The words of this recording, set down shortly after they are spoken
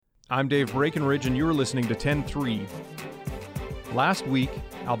I'm Dave Breckenridge, and you're listening to 10-3. Last week,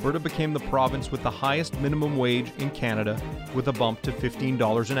 Alberta became the province with the highest minimum wage in Canada, with a bump to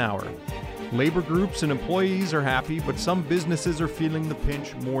 $15 an hour. Labor groups and employees are happy, but some businesses are feeling the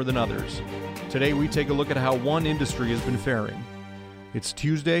pinch more than others. Today, we take a look at how one industry has been faring. It's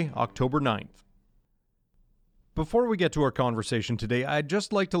Tuesday, October 9th. Before we get to our conversation today, I'd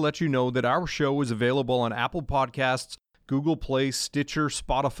just like to let you know that our show is available on Apple Podcasts, Google Play, Stitcher,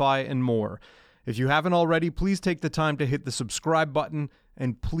 Spotify, and more. If you haven't already, please take the time to hit the subscribe button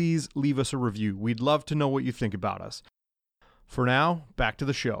and please leave us a review. We'd love to know what you think about us. For now, back to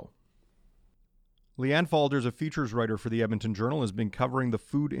the show. Leanne Falders, a features writer for the Edmonton Journal, has been covering the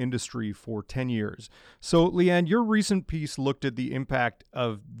food industry for 10 years. So, Leanne, your recent piece looked at the impact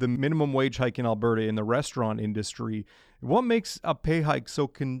of the minimum wage hike in Alberta in the restaurant industry. What makes a pay hike so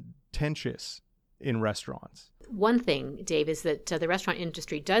contentious in restaurants? One thing, Dave, is that the restaurant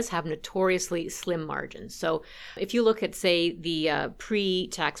industry does have notoriously slim margins. So if you look at, say, the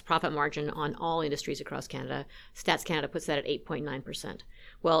pre-tax profit margin on all industries across Canada, Stats Canada puts that at 8.9%.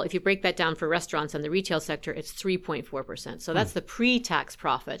 Well, if you break that down for restaurants and the retail sector, it's 3.4%. So that's the pre-tax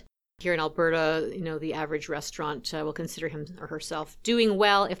profit. Here in Alberta, the average restaurant will consider him or herself doing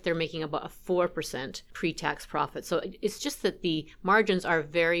well if they're making about a 4% pre-tax profit. So it's just that the margins are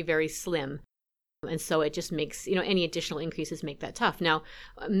very, very slim. And so it just makes, any additional increases make that tough. Now,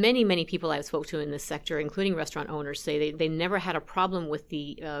 many people I've spoke to in this sector, including restaurant owners, say they never had a problem with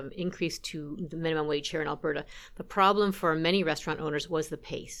the increase to the minimum wage here in Alberta. The problem for many restaurant owners was the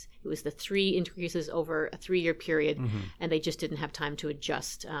pace. It was the 3 increases over a 3-year period, and they just didn't have time to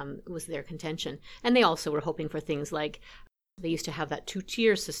adjust, was their contention. And they also were hoping for things like, they used to have that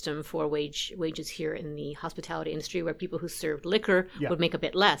 2-tier system for wages here in the hospitality industry, where people who served liquor would make a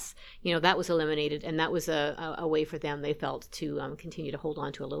bit less. That was eliminated, and that was a way for them, they felt, to continue to hold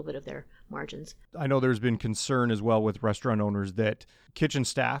on to a little bit of their margins. I know there's been concern as well with restaurant owners that kitchen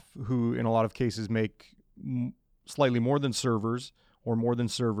staff, who in a lot of cases make slightly more than servers or more than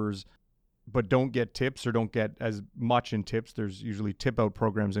servers, but don't get tips or don't get as much in tips. There's usually tip-out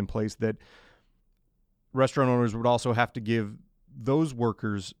programs in place that restaurant owners would also have to give those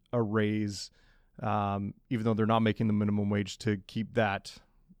workers a raise, even though they're not making the minimum wage, to keep that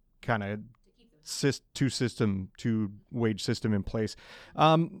kind of two-wage system in place.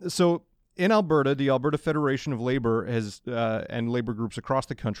 So in Alberta, the Alberta Federation of Labor has and labor groups across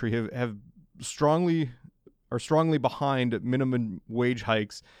the country are strongly behind minimum wage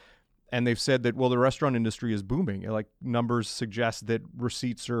hikes. And they've said that, well, the restaurant industry is booming. Like, numbers suggest that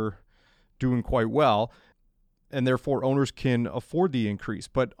receipts are doing quite well, and therefore owners can afford the increase.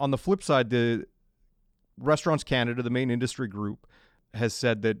 But on the flip side, the Restaurants Canada, the main industry group, has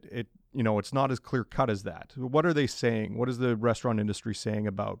said that it's not as clear cut as that. What are they saying? What is the restaurant industry saying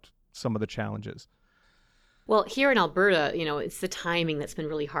about some of the challenges? Well, here in Alberta, it's the timing that's been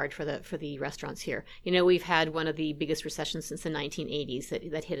really hard for the restaurants here. We've had one of the biggest recessions since the 1980s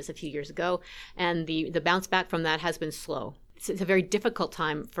that hit us a few years ago, and the bounce back from that has been slow. It's a very difficult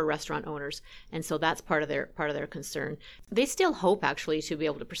time for restaurant owners, and so that's part of their concern. They still hope, actually, to be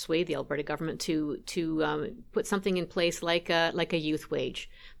able to persuade the Alberta government to put something in place like a youth wage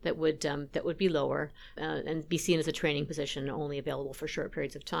that would be lower and be seen as a training position, only available for short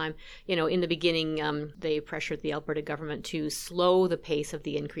periods of time. In the beginning, they pressured the Alberta government to slow the pace of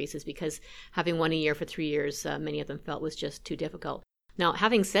the increases, because having one a year for 3 years, many of them felt was just too difficult. Now,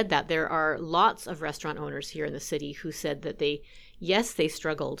 having said that, there are lots of restaurant owners here in the city who said that they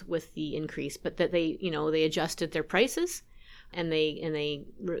struggled with the increase, but that they adjusted their prices, and they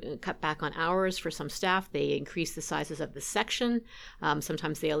cut back on hours for some staff. They increased the sizes of the section.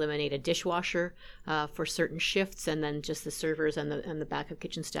 Sometimes they eliminate a dishwasher for certain shifts, and then just the servers and the backup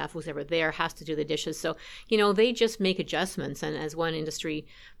kitchen staff, who's ever there, has to do the dishes. So, they just make adjustments. And as one industry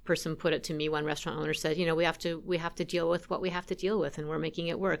person put it to me, one restaurant owner said, we have to deal with what we have to deal with, and we're making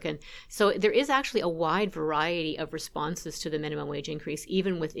it work. And so there is actually a wide variety of responses to the minimum wage increase,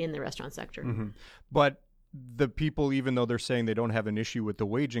 even within the restaurant sector. Mm-hmm. But the people, even though they're saying they don't have an issue with the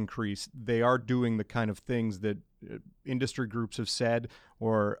wage increase, they are doing the kind of things that industry groups have said,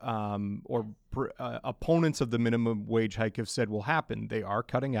 or opponents of the minimum wage hike have said will happen. They are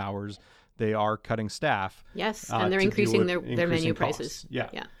cutting hours. They are cutting staff. Yes, and they're increasing their menu prices. Yeah.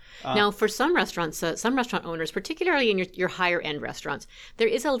 Now, for some restaurants, some restaurant owners, particularly in your higher end restaurants, there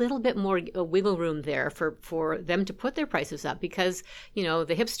is a little bit more wiggle room there for them to put their prices up because, you know,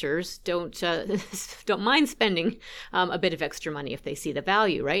 the hipsters don't mind spending a bit of extra money if they see the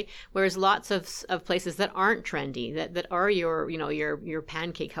value, right? Whereas lots of places that aren't trendy, that are your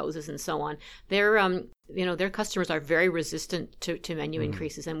pancake houses and so on, their customers are very resistant to menu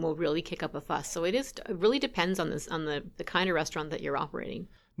increases and will really kick up a fuss. So it really depends on the kind of restaurant that you're operating.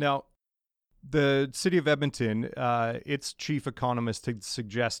 Now, the city of Edmonton, its chief economist had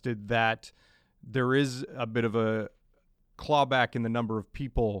suggested that there is a bit of a clawback in the number of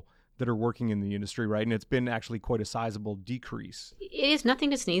people that are working in the industry, right? And it's been actually quite a sizable decrease. It is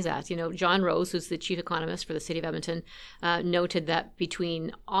nothing to sneeze at. You know, John Rose, who's the chief economist for the city of Edmonton, noted that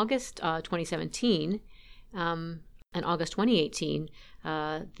between August 2017 and August 2018,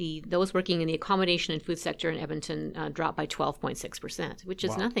 those working in the accommodation and food sector in Edmonton dropped by 12.6%, which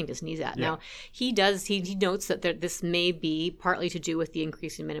is nothing to sneeze at. Yeah. Now, he notes that this may be partly to do with the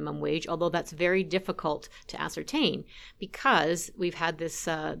increase in minimum wage, although that's very difficult to ascertain because we've had this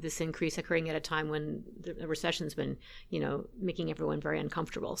increase occurring at a time when the recession's been, making everyone very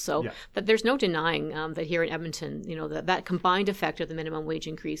uncomfortable. So but there's no denying that here in Edmonton, that combined effect of the minimum wage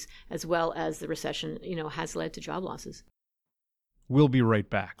increase as well as the recession, has led to job losses. We'll be right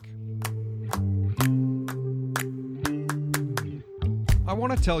back. I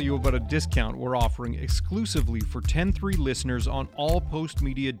want to tell you about a discount we're offering exclusively for 10-3 listeners on all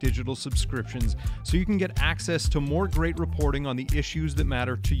Postmedia digital subscriptions so you can get access to more great reporting on the issues that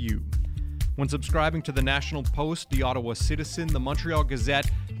matter to you. When subscribing to the National Post, the Ottawa Citizen, the Montreal Gazette,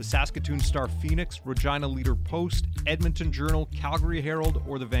 the Saskatoon Star Phoenix, Regina Leader Post, Edmonton Journal, Calgary Herald,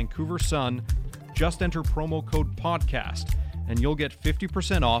 or the Vancouver Sun, just enter promo code PODCAST and you'll get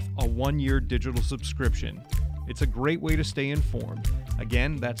 50% off a 1-year digital subscription. It's a great way to stay informed.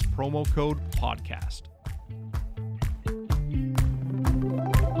 Again, that's promo code PODCAST.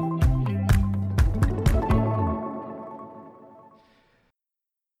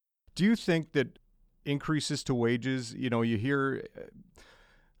 Do you think that increases to wages, you hear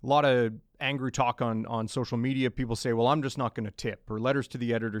a lot of angry talk on social media. People say, well, I'm just not going to tip, or letters to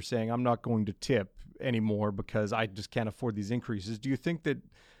the editor saying I'm not going to tip anymore because I just can't afford these increases. Do you think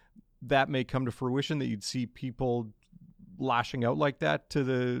that may come to fruition, that you'd see people lashing out like that to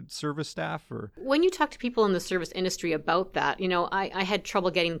the service staff? Or when you talk to people in the service industry about that, I had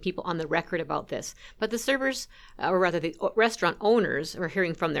trouble getting people on the record about this, but the servers, or rather the restaurant owners, are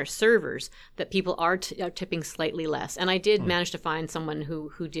hearing from their servers that people are tipping slightly less. And I did manage to find someone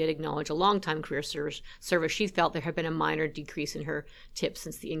who did acknowledge a long-time career service. She felt there had been a minor decrease in her tips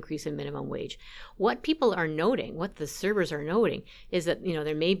since the increase in minimum wage. What people are noting, what the servers are noting, is that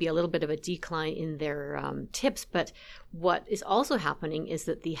there may be a little bit of a decline in their tips, but what is also happening is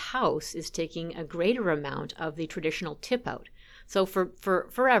that the house is taking a greater amount of the traditional tip out. So for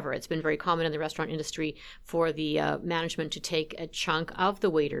forever, it's been very common in the restaurant industry for the management to take a chunk of the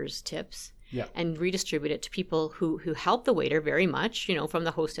waiters' tips and redistribute it to people who help the waiter very much, from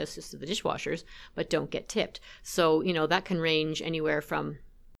the hostesses to the dishwashers, but don't get tipped. So, that can range anywhere from,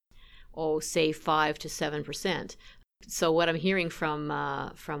 say 5 to 7%. So what I'm hearing from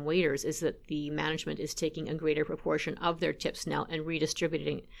waiters is that the management is taking a greater proportion of their tips now and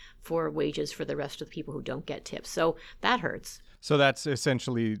redistributing for wages for the rest of the people who don't get tips. So that hurts. So that's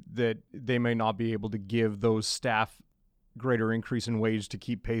essentially that they may not be able to give those staff greater increase in wage to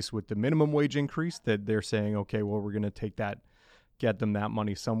keep pace with the minimum wage increase, that they're saying, okay, well, we're going to take that, get them that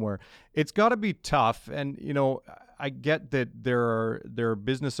money somewhere. It's got to be tough. And, I get that there are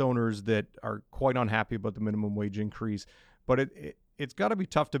business owners that are quite unhappy about the minimum wage increase, but it's got to be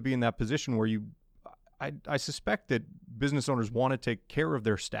tough to be in that position where I suspect that business owners want to take care of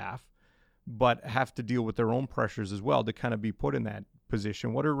their staff, but have to deal with their own pressures as well to kind of be put in that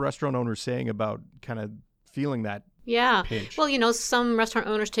position. What are restaurant owners saying about kind of feeling that pinch? Well, some restaurant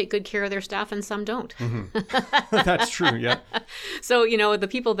owners take good care of their staff and some don't. Mm-hmm. That's true, yeah. So, the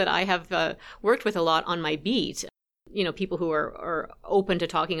people that I have worked with a lot on my beat, people who are open to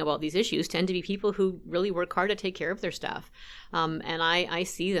talking about these issues tend to be people who really work hard to take care of their staff. And I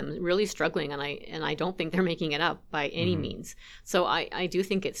see them really struggling, and I don't think they're making it up by any means. So I do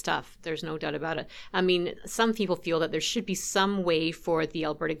think it's tough. There's no doubt about it. I mean, some people feel that there should be some way for the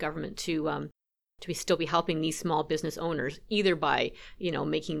Alberta government to still be helping these small business owners, either by,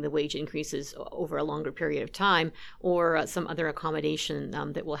 making the wage increases over a longer period of time, or some other accommodation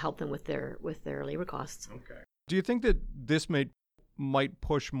that will help them with their labor costs. Okay. Do you think that this might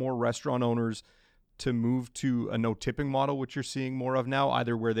push more restaurant owners to move to a no tipping model, which you're seeing more of now,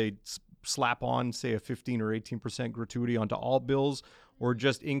 either where they slap on, say, a 15 or 18% gratuity onto all bills, or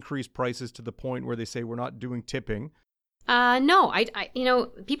just increase prices to the point where they say we're not doing tipping? No,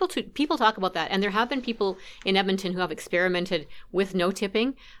 people talk about that, and there have been people in Edmonton who have experimented with no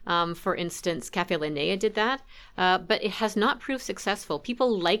tipping. For instance, Cafe Linnea did that, but it has not proved successful.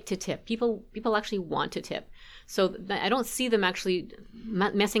 People like to tip. People actually want to tip. So I don't see them actually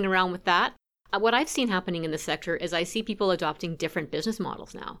messing around with that. What I've seen happening in the sector is I see people adopting different business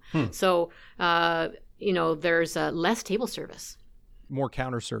models now. So, there's less table service. More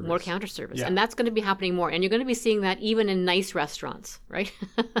counter service. Yeah. And that's going to be happening more. And you're going to be seeing that even in nice restaurants, right?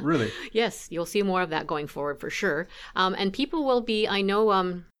 Really? Yes, you'll see more of that going forward for sure. And people will be, I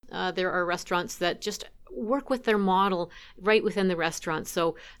know there are restaurants that just work with their model right within the restaurant.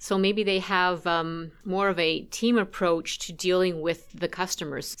 So maybe they have more of a team approach to dealing with the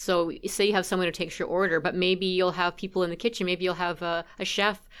customers. So say you have someone who takes your order, but maybe you'll have people in the kitchen. Maybe you'll have a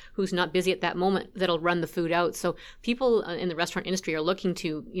chef who's not busy at that moment that'll run the food out. So people in the restaurant industry are looking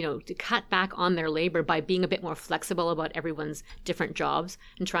to cut back on their labor by being a bit more flexible about everyone's different jobs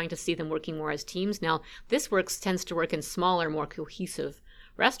and trying to see them working more as teams. Now, this tends to work in smaller, more cohesive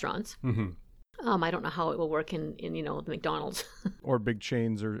restaurants. Mm-hmm. I don't know how it will work in the McDonald's or big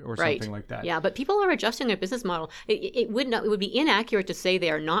chains or right. Something like that. Yeah, but people are adjusting their business model. It would be inaccurate to say they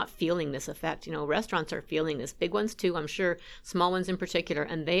are not feeling this effect. Restaurants are feeling this. Big ones too, I'm sure, small ones in particular,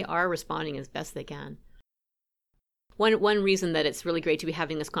 and they are responding as best they can. One reason that it's really great to be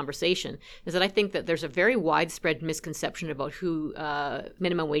having this conversation is that I think that there's a very widespread misconception about who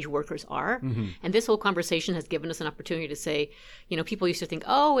minimum wage workers are. Mm-hmm. And this whole conversation has given us an opportunity to say, people used to think,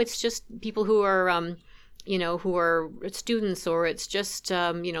 oh, it's just people who are, who are students, or it's just,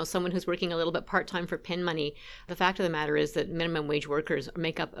 someone who's working a little bit part-time for pin money. The fact of the matter is that minimum wage workers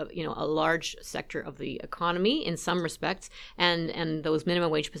make up, a large sector of the economy in some respects. And those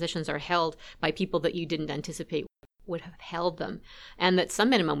minimum wage positions are held by people that you didn't anticipate would have held them. And that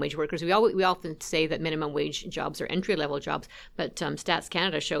some minimum wage workers, we often say that minimum wage jobs are entry-level jobs, but Stats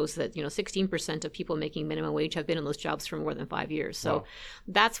Canada shows that 16% of people making minimum wage have been in those jobs for more than 5 years. So wow.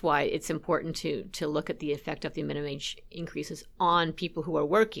 That's why it's important to look at the effect of the minimum wage increases on people who are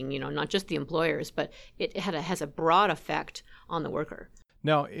working, not just the employers, but it has a broad effect on the worker.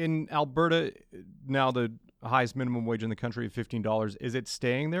 Now, in Alberta, the highest minimum wage in the country of $15, is it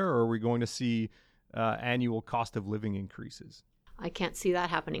staying there, or are we going to see annual cost of living increases? I can't see that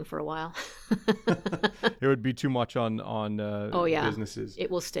happening for a while. It would be too much on businesses. It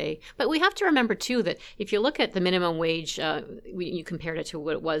will stay. But we have to remember, too, that if you look at the minimum wage, you compared it to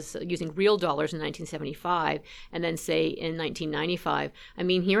what it was using real dollars in 1975 and then, say, in 1995. I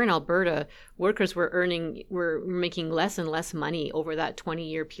mean, here in Alberta, workers were making less and less money over that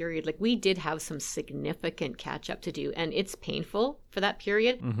 20-year period. Like, we did have some significant catch-up to do, and it's painful for that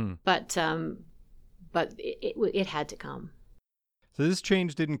period, mm-hmm. but it had to come. So this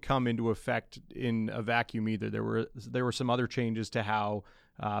change didn't come into effect in a vacuum either. There were some other changes to how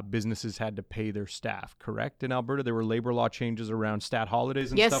businesses had to pay their staff, correct? In Alberta, there were labor law changes around stat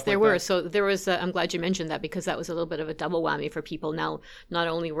holidays and stuff like that? Yes, there were. So there was, I'm glad you mentioned that, because that was a little bit of a double whammy for people. Now, not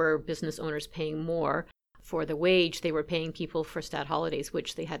only were business owners paying more for the wage, they were paying people for stat holidays,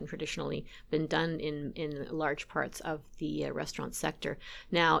 which they hadn't traditionally been done in large parts of the restaurant sector.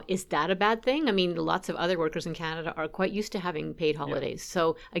 Now, is that a bad thing? I mean, lots of other workers in Canada are quite used to having paid holidays. Yeah.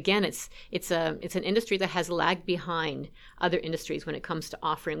 So again, it's an industry that has lagged behind other industries when it comes to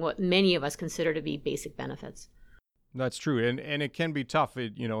offering what many of us consider to be basic benefits. That's true, and it can be tough.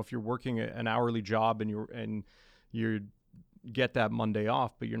 If you're working an hourly job and you're get that Monday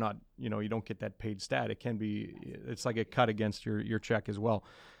off, but you're not, you don't get that paid stat. It's like a cut against your check as well.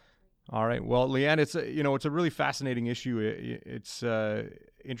 All right. Well, Leanne, it's a really fascinating issue. It's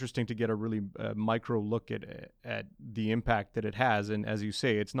interesting to get a really micro look at the impact that it has. And as you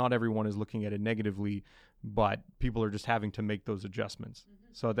say, it's not everyone is looking at it negatively, but people are just having to make those adjustments.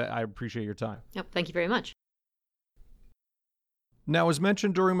 Mm-hmm. So I appreciate your time. Yep. Thank you very much. Now, as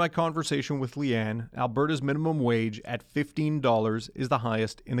mentioned during my conversation with Leanne, Alberta's minimum wage at $15 is the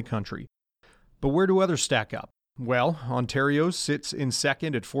highest in the country. But where do others stack up? Well, Ontario's sits in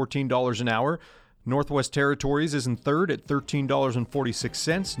second at $14 an hour. Northwest Territories is in third at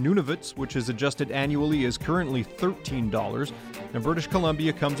 $13.46. Nunavut's, which is adjusted annually, is currently $13. And British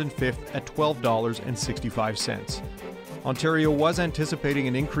Columbia comes in fifth at $12.65. Ontario was anticipating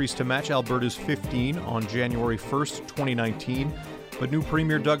an increase to match Alberta's $15 on January 1st, 2019, but new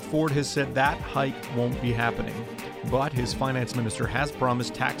Premier Doug Ford has said that hike won't be happening. But his finance minister has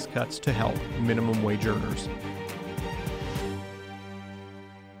promised tax cuts to help minimum wage earners.